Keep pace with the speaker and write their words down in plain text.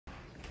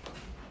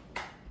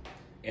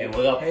Hey,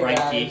 what up,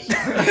 Frankie? This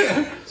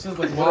is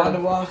the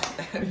Gondala.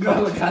 The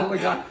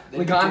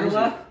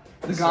Gondala.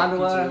 The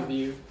Gondola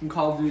from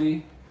Call of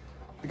Duty.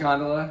 The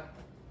Gondola.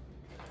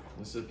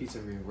 This is a pizza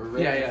review. We're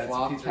ready. Yeah,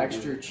 flop it's a pizza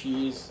texture, review.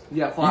 cheese.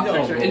 Yeah, flop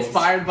texture. rules.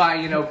 Inspired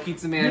by,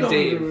 Pizza Man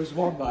Dave. The rules,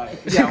 one bite.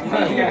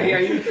 Yeah,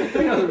 you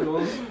know the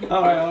rules.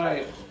 All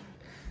right.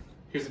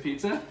 Here's the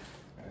pizza.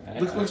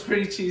 Looks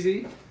pretty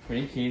cheesy.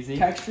 Pretty cheesy.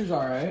 Texture's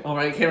alright. All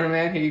right,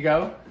 cameraman, here you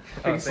go.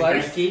 Take a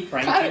slice. Frankie.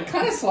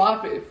 Kind of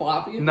floppy.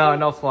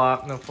 No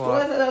flop.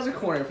 Well, that was a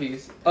corner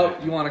piece. Oh,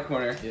 you want a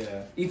corner?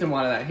 Yeah. Ethan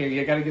wanted that. Here,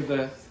 you gotta give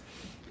the.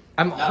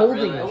 I'm Not holding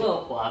really. A it.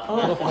 little flop.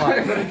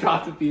 I'm gonna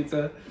drop the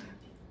pizza.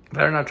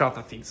 Better not drop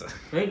the pizza.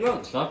 Pretty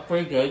good. That's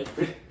pretty good.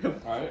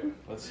 Alright,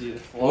 let's see the A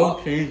flop.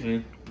 little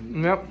cheesy.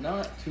 Yep.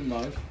 Not too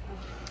much.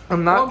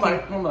 I'm not.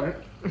 One bite.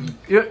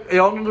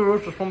 Y'all know the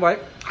rules. Just one bite.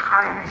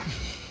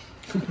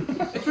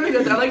 It's pretty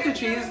good. I like the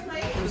cheese.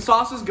 The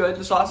sauce is good.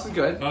 That's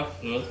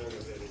good.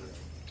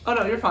 Oh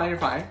no, you're fine.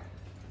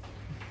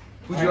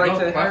 Would you like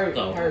to? Harry,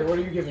 what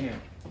are you giving it?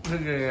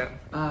 It's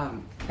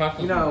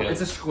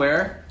a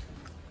square.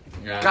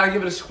 Yeah. Gotta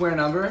give it a square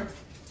number.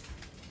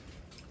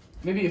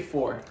 Maybe a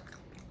 4.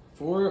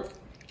 4.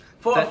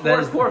 Four.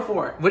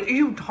 What are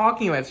you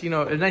talking about? It's, a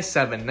nice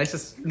 7.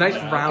 Nice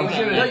round.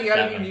 Yeah. You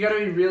gotta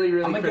be really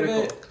I'm gonna give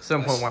critical. it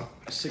 7.1.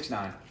 a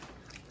 6-9.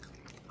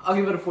 I'll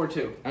give it a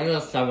 4.2. I'm gonna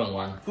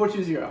 7-1.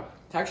 4.20.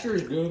 Texture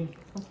is good.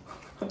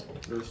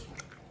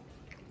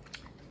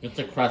 Just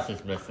the crust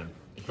is missing.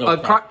 It's no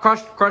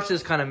crust. Crush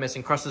is kind of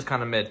missing. Crust is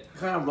kind of mid.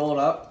 Kind of roll it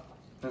up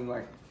and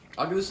like.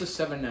 I'll give this a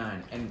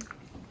 7-9 and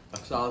a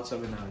solid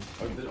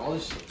 7-9. All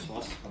this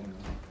sauce is coming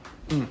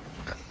out.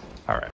 All right.